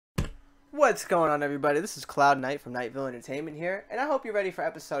What's going on, everybody? This is Cloud Knight from KnightVil Entertainment here, and I hope you're ready for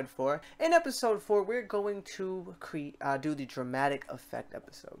episode 4. In episode 4, we're going to do the dramatic effect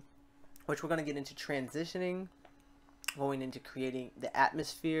episode, which we're going to get into transitioning, going into creating the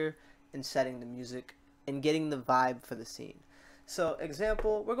atmosphere, and setting the music, and getting the vibe for the scene. So,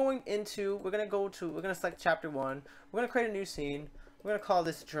 example, we're going to select chapter 1, we're going to create a new scene, we're going to call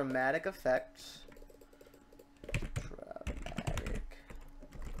this dramatic effects.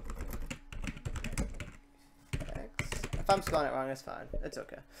 If I'm spelling it wrong, it's fine. It's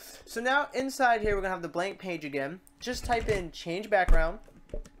okay. So now inside here, we're going to have the blank page again. Just type in change background.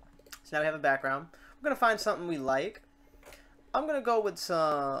 So now we have a background. We're going to find something we like. I'm going to go with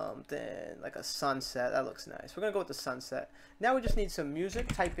something like a sunset. That looks nice. We're going to go with the sunset. Now we just need some music.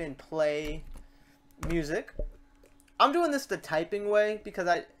 Type in play music. I'm doing this the typing way because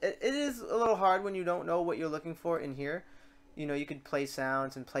it is a little hard when you don't know what you're looking for in here. You know, you could play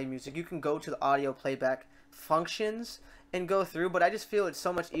sounds and play music. You can go to the audio playback functions and go through, but I just feel it's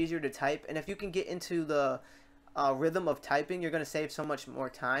so much easier to type, and if you can get into the rhythm of typing, you're going to save so much more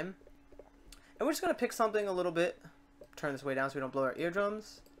time. And we're just going to pick something a little bit, turn this way down so we don't blow our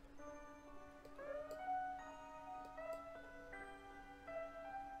eardrums.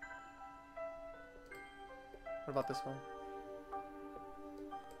 What about this one?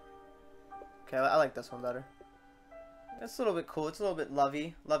 Okay, I like this one better. It's a little bit cool. It's a little bit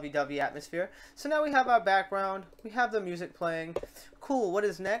lovey-dovey atmosphere. So now we have our background. We have the music playing. Cool. What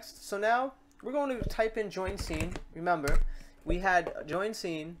is next? So now we're going to type in join scene. Remember, we had join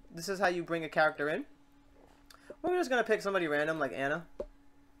scene. This is how you bring a character in. We're just going to pick somebody random like Anna.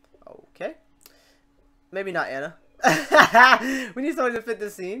 Okay. Maybe not Anna. We need somebody to fit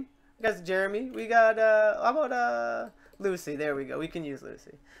the scene. We got Jeremy. We got, how about, Lucy. There we go. We can use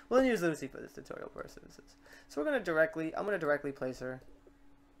Lucy. We'll use Lucy for this tutorial purposes. So we're going to I'm going to directly place her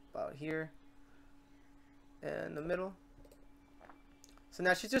about here in the middle. So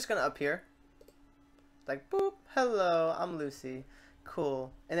now she's just going to appear. Like, boop, hello, I'm Lucy.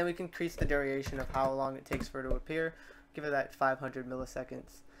 Cool. And then we can increase the duration of how long it takes for her to appear. Give her that 500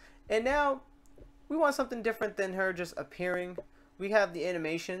 milliseconds. And now we want something different than her just appearing. We have the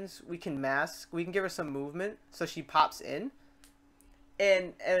animations. We can mask. We can give her some movement so she pops in.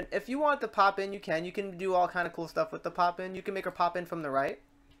 And if you want to pop in, you can. You can do all kind of cool stuff with the pop in. You can make her pop in from the right.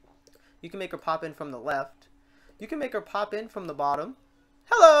 You can make her pop in from the left. You can make her pop in from the bottom.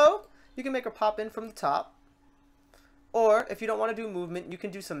 Hello! You can make her pop in from the top. Or if you don't want to do movement, you can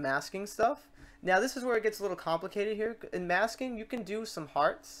do some masking stuff. Now this is where it gets a little complicated here. In masking, you can do some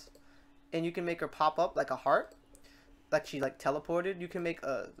hearts. And you can make her pop up like a heart. Like she teleported. You can make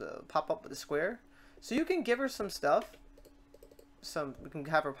a pop up with a square. So you can give her some stuff. We can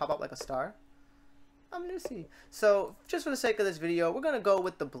have her pop up like a star. I'm Lucy. So just for the sake of this video, we're gonna go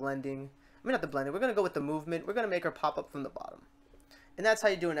with the blending. I mean, not the blending. We're gonna go with the movement. We're gonna make her pop up from the bottom, and that's how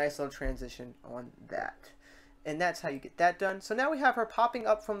you do a nice little transition on that. And that's how you get that done. So now we have her popping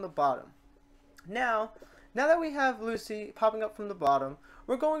up from the bottom. Now that we have Lucy popping up from the bottom,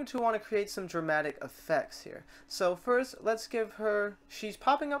 we're going to want to create some dramatic effects here. So first, let's give her. She's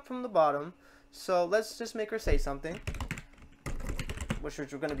popping up from the bottom. So let's just make her say something. Which we're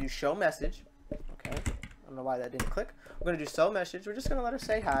going to do show message. Okay, I don't know why that didn't click. We're going to do show message. We're just going to let her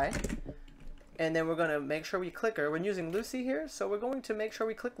say hi. And then we're going to make sure we click her. We're using Lucy here, so we're going to make sure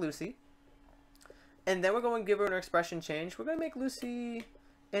we click Lucy. And then we're going to give her an expression change. We're going to make Lucy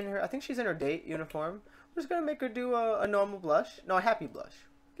in her, I think she's in her date uniform. We're just going to make her do a normal blush. No, a happy blush.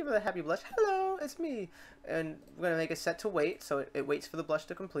 Give her the happy blush. Hello, it's me. And we're going to make it set to wait, so it waits for the blush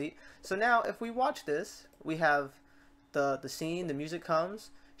to complete. So now if we watch this, we have the scene, the music comes,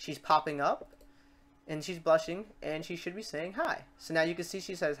 she's popping up, and she's blushing, and she should be saying hi. So now you can see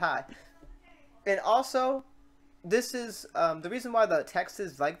she says hi. And also, this is, the reason why the text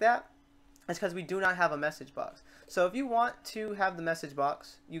is like that is because we do not have a message box. So if you want to have the message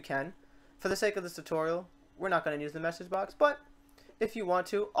box, you can. For the sake of this tutorial, we're not going to use the message box, but if you want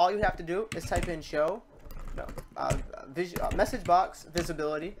to, all you have to do is type in message box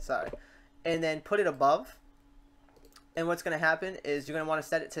visibility, and then put it above. And what's going to happen is you're going to want to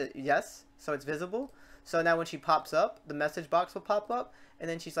set it to yes, so it's visible. So now when she pops up, the message box will pop up, and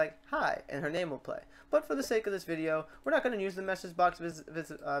then she's like, hi, and her name will play. But for the sake of this video, we're not going to use the message box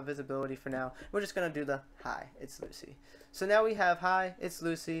visibility for now. We're just going to do the hi, it's Lucy. So now we have hi, it's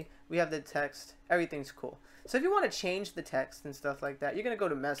Lucy. We have the text. Everything's cool. So if you want to change the text and stuff like that, you're going to go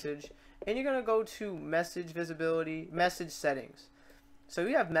to message, and you're going to go to message visibility, message settings. So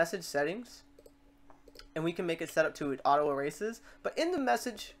we have message settings. And we can make it set up to auto erases, but in the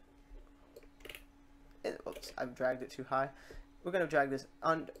message, oops, I've dragged it too high. we're going to drag this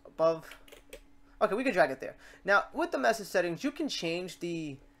on above. Okay, we can drag it there. Now, with the message settings, you can change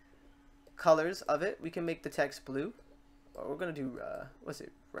the colors of it. We can make the text blue. Or we're going to do, what's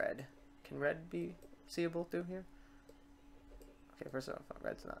it, red. Can red be seeable through here? Okay, first of all,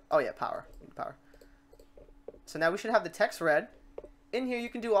 red's not. Oh, yeah, power. Power. So now we should have the text red. In here, you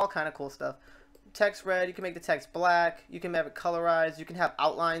can do all kind of cool stuff. Text red, you can make the text black. You can have it colorized. You can have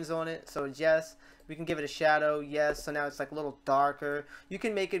outlines on it. So it's yes. We can give it a shadow, yes. So now it's like a little darker. You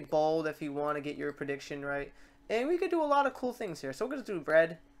can make it bold if you want to get your prediction right. And we could do a lot of cool things here. So we're going to do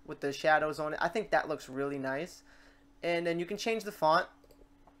red with the shadows on it. I think that looks really nice. And then you can change the font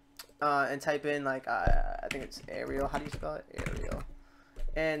and type in like, I think it's Arial. How do you spell it? Arial.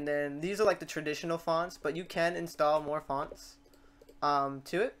 And then these are like the traditional fonts, but you can install more fonts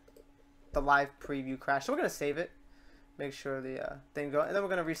to it. The live preview crashed. So we're going to save it. Make sure the thing go, and then we're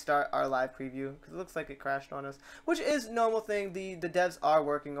gonna restart our live preview because it looks like it crashed on us, which is normal thing. The devs are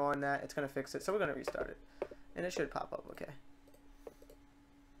working on that. It's gonna fix it, so we're gonna restart it, and it should pop up. Okay,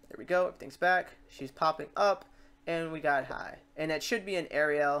 there we go. Everything's back. She's popping up, and we got hi, and it should be an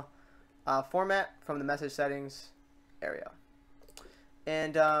Arial format from the message settings, Arial,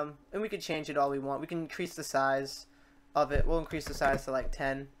 and we can change it all we want. We can increase the size of it. We'll increase the size to like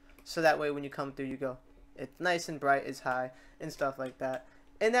 10, so that way when you come through, you go. It's nice and bright, it's high, and stuff like that.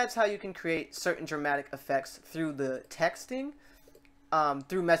 And that's how you can create certain dramatic effects through the texting,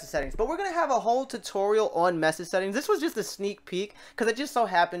 through message settings. But we're going to have a whole tutorial on message settings. This was just a sneak peek, because it just so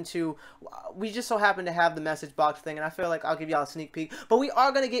happened to, we just so happened to have the message box thing, and I feel like I'll give y'all a sneak peek. But we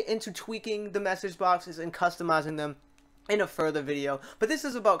are going to get into tweaking the message boxes and customizing them in a further video. But this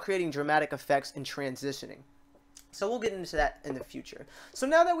is about creating dramatic effects and transitioning. So we'll get into that in the future. So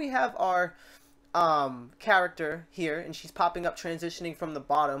now that we have our character here, and she's popping up transitioning from the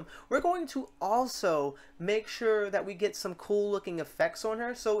bottom, we're going to also make sure that we get some cool looking effects on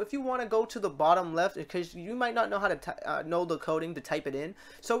her. So if you want to go to the bottom left, because you might not know how to know the coding to type it in,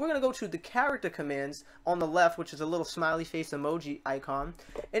 so we're going to go to the character commands on the left, which is a little smiley face emoji icon,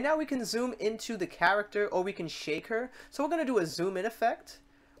 and now we can zoom into the character, or we can shake her. So we're going to do a zoom in effect.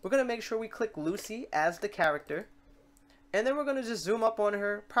 We're going to make sure we click Lucy as the character. And then we're going to just zoom up on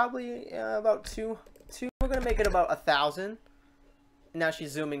her, probably about 2. We're going to make it about 1,000. Now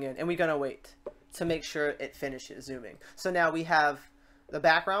she's zooming in, and we're going to wait to make sure it finishes zooming. So now we have the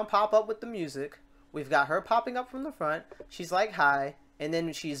background pop up with the music. We've got her popping up from the front. She's like, hi, and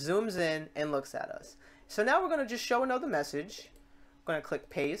then she zooms in and looks at us. So now we're going to just show another message. We're going to click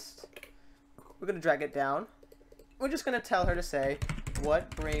paste. We're going to drag it down. We're just going to tell her to say,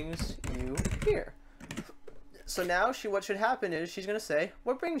 what brings you here? So now what should happen is she's going to say,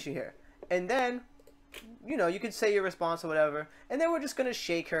 what brings you here? And then, you know, you could say your response or whatever. And then we're just going to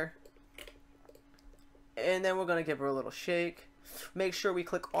shake her. And then we're going to give her a little shake. Make sure we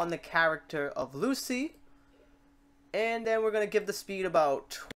click on the character of Lucy. And then we're going to give the speed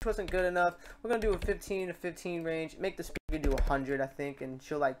about, which wasn't good enough. We're going to do a 15 to 15 range. Make the speed do 100, I think. And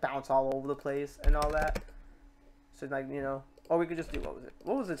she'll like bounce all over the place and all that. So like, you know, or we could just do,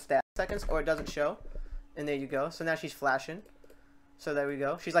 what was it, stat seconds? Or it doesn't show. And there you go. So now she's flashing. So there we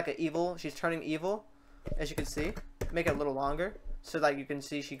go. She's like she's turning evil, as you can see. Make it a little longer. So like you can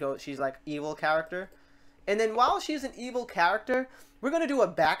see she's like evil character. And then while she's an evil character, we're going to do a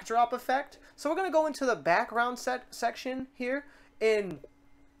backdrop effect. So we're going to go into the background section here. And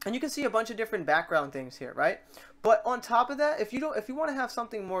you can see a bunch of different background things here, right? But on top of that, if you want to have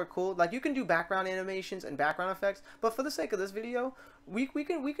something more cool, like you can do background animations and background effects. But for the sake of this video, we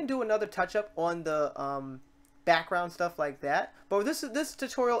can do another touch up on the background stuff like that. But this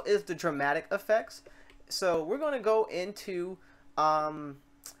tutorial is the dramatic effects. So we're going to go into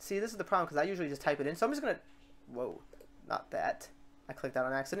see, this is the problem because I usually just type it in. So I'm just going to, whoa, not that. I clicked that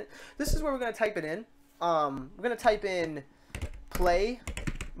on accident. This is where we're going to type it in. We're going to type in play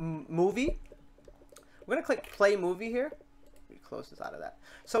movie. We're going to click play movie here. Let me close this out of that.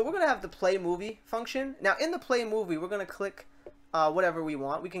 So we're going to have the play movie function. Now in the play movie, we're going to click whatever we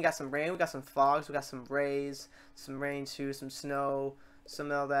want. We can get some rain, we got some fogs, we got some rays, some rain too, some snow,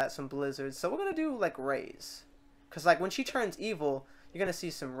 some all that, some blizzards. So we're going to do like rays. Because like when she turns evil, you're going to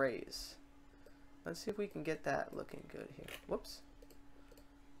see some rays. Let's see if we can get that looking good here. Whoops.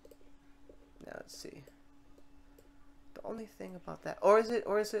 Now let's see. The only thing about that, or is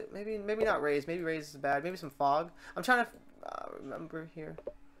it maybe not rays, maybe rays is bad, maybe some fog. I'm trying to remember here.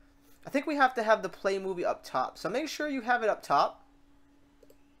 I think we have to have the play movie up top, so make sure you have it up top.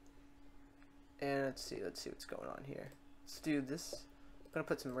 And let's see what's going on here. Let's do this. I'm gonna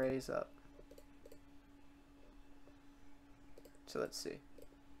put some rays up. So let's see.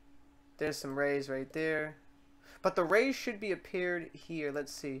 There's some rays right there. But the rays should be appeared here.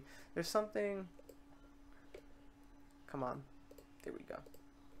 Let's see. There's something. Come on. There we go.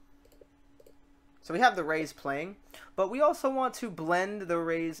 So we have the rays playing, but we also want to blend the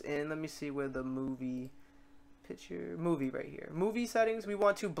rays in. Let me see where the movie picture, movie right here. Movie settings, we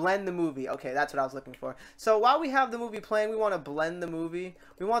want to blend the movie. Okay, that's what I was looking for. So while we have the movie playing, we want to blend the movie.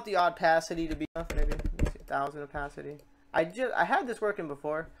 We want the opacity to be maybe 1,000 opacity. I had this working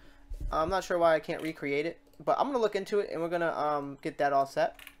before. I'm not sure why I can't recreate it, but I'm going to look into it and we're going to get that all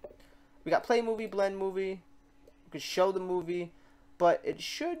set. We got play movie, blend movie. We could show the movie, but it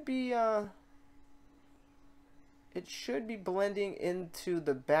should be blending into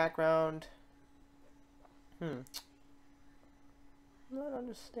the background. I'm not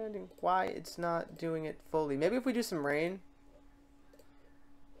understanding why it's not doing it fully. Maybe if we do some rain.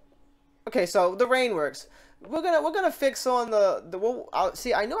 Okay, so the rain works. We're gonna fix on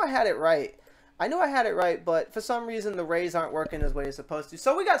see, I know I had it right. But for some reason the rays aren't working as way it's supposed to.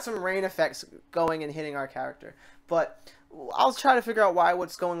 So we got some rain effects going and hitting our character. But I'll try to figure out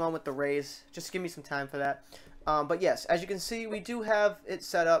what's going on with the rays. Just give me some time for that. But yes, as you can see, we do have it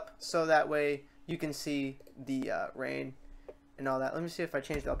set up so that way you can see the rain and all that. Let me see if I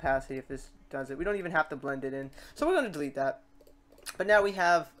change the opacity, if this does it. We don't even have to blend it in. So we're going to delete that. But now we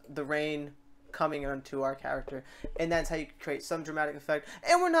have the rain coming onto our character. And that's how you create some dramatic effect.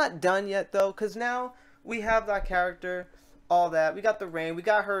 And we're not done yet, though, because now we have that character, all that. We got the rain. We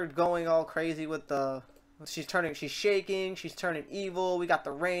got her going all crazy with the... She's shaking. She's turning evil. We got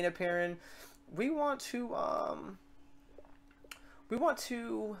the rain appearing. We want to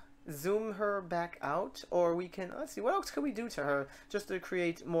zoom her back out, or we can, let's see, what else can we do to her just to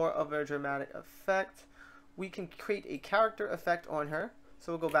create more of a dramatic effect? We can create a character effect on her.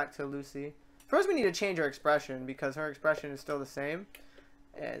 So we'll go back to Lucy. First we need to change her expression because her expression is still the same.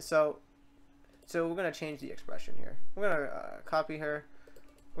 And so we're going to change the expression here. We're going to copy her.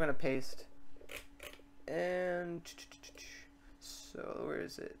 We're going to paste. And so where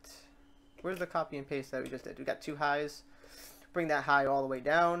is it? Where's the copy and paste that we just did? We got two highs. Bring that high all the way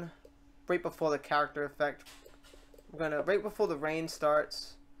down. Right before the character effect. Right before the rain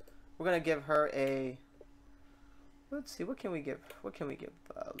starts, we're gonna give her a... Let's see, what can we give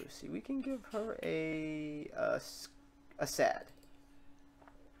Lucy? We can give her a sad.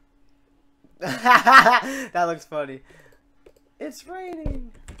 That looks funny. It's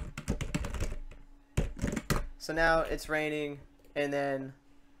raining. So now it's raining, and then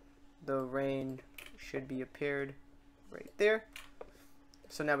the rain should be appeared right there.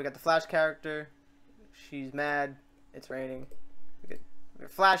 So now we got the flash character. She's mad. It's raining. We're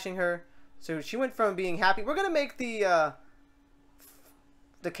flashing her. So she went from being happy. We're gonna make the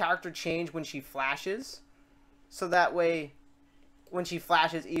character change when she flashes, so that way, when she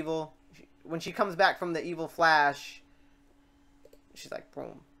flashes evil, when she comes back from the evil flash, she's like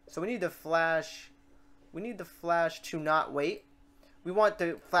boom. So we need the flash. We need the flash to not wait. We want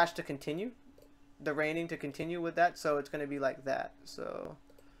the flash to continue, the raining to continue with that. So it's gonna be like that. So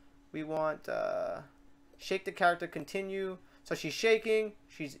we want shake the character, continue. So she's shaking,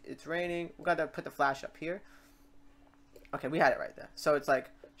 it's raining. We gotta put the flash up here. Okay, we had it right there. So it's like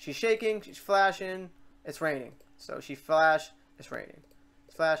she's shaking, she's flashing, it's raining. So she flash, it's raining.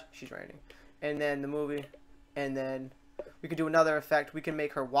 Flash, she's raining. And then the movie, and then we could do another effect. We can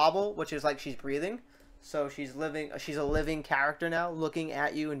make her wobble, which is like she's breathing. So she's a living character now, looking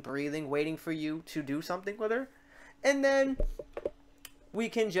at you and breathing, waiting for you to do something with her. And then we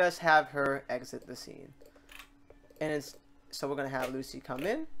can just have her exit the scene. And so we're going to have Lucy come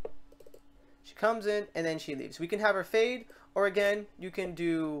in. She comes in, and then she leaves. We can have her fade, or again, you can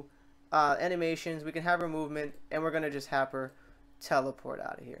do animations. We can have her movement, and we're going to just have her teleport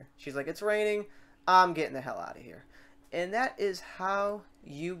out of here. She's like, it's raining. I'm getting the hell out of here. And that is how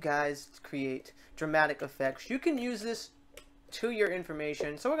you guys create dramatic effects. You can use this to your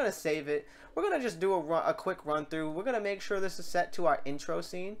information. So we're going to save it. We're going to just do a quick run through. We're going to make sure this is set to our intro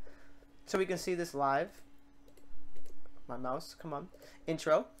scene so we can see this live. My mouse, come on.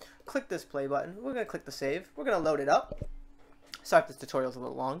 Intro. Click this play button. We're going to click the save. We're going to load it up. Sorry if this tutorial is a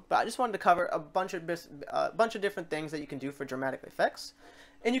little long, but I just wanted to cover a bunch of different things that you can do for dramatic effects.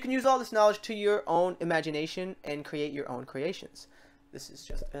 And you can use all this knowledge to your own imagination and create your own creations. This is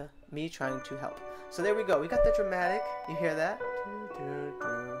just me trying to help. So there we go. We got the dramatic. You hear that?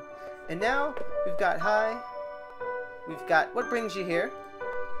 And now we've got high. We've got what brings you here.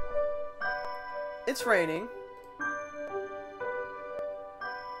 It's raining.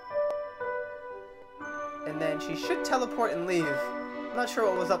 And then she should teleport and leave. I'm not sure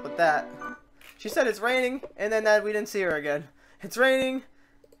what was up with that. She said it's raining, and then we didn't see her again. It's raining,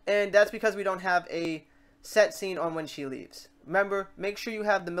 and that's because we don't have a set scene on when she leaves. Remember, make sure you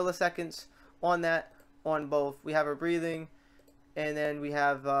have the milliseconds on that, on both. We have her breathing, and then we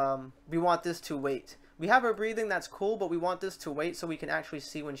have, we want this to wait. We have her breathing, that's cool, but we want this to wait so we can actually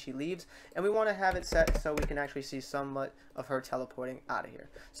see when she leaves. And we want to have it set so we can actually see somewhat of her teleporting out of here.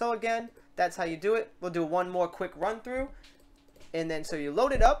 So again, that's how you do it. We'll do one more quick run through. And then so you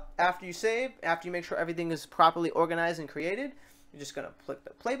load it up after you save, after you make sure everything is properly organized and created. You're just going to click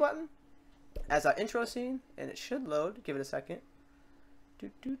the play button as our intro scene, and it should load. Give it a second.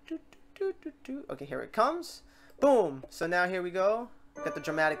 Okay, here it comes. Boom. So now here we go. Got the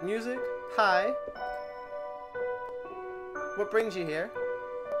dramatic music. Hi. What brings you here?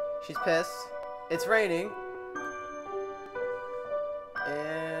 She's pissed. It's raining.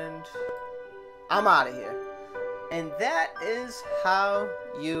 And I'm out of here. And that is how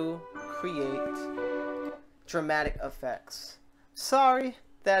you create dramatic effects. Sorry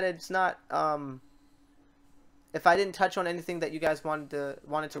that it's not, if I didn't touch on anything that you guys wanted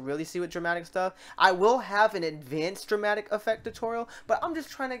to really see with dramatic stuff. I will have an advanced dramatic effect tutorial, but I'm just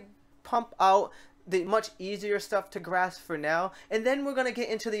trying to pump out the much easier stuff to grasp for now, and then we're gonna get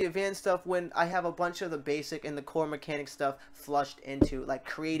into the advanced stuff when I have a bunch of the basic and the core mechanic stuff flushed into, like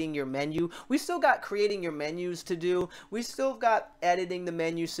creating your menu. We still got creating your menus to do. We still got editing the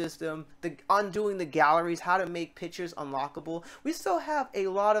menu system, the undoing the galleries, how to make pictures unlockable. We still have a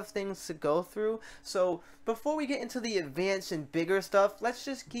lot of things to go through. So before we get into the advanced and bigger stuff, let's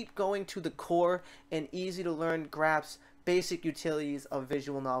just keep going to the core and easy to learn grasp basic utilities of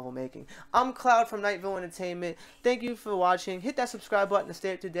visual novel making. I'm Cloud from KnightVil Entertainment. Thank you for watching. Hit that subscribe button to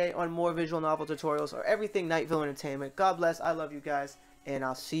stay up to date on more visual novel tutorials or everything KnightVil Entertainment. God bless. I love you guys, and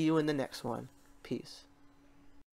I'll see you in the next one. Peace.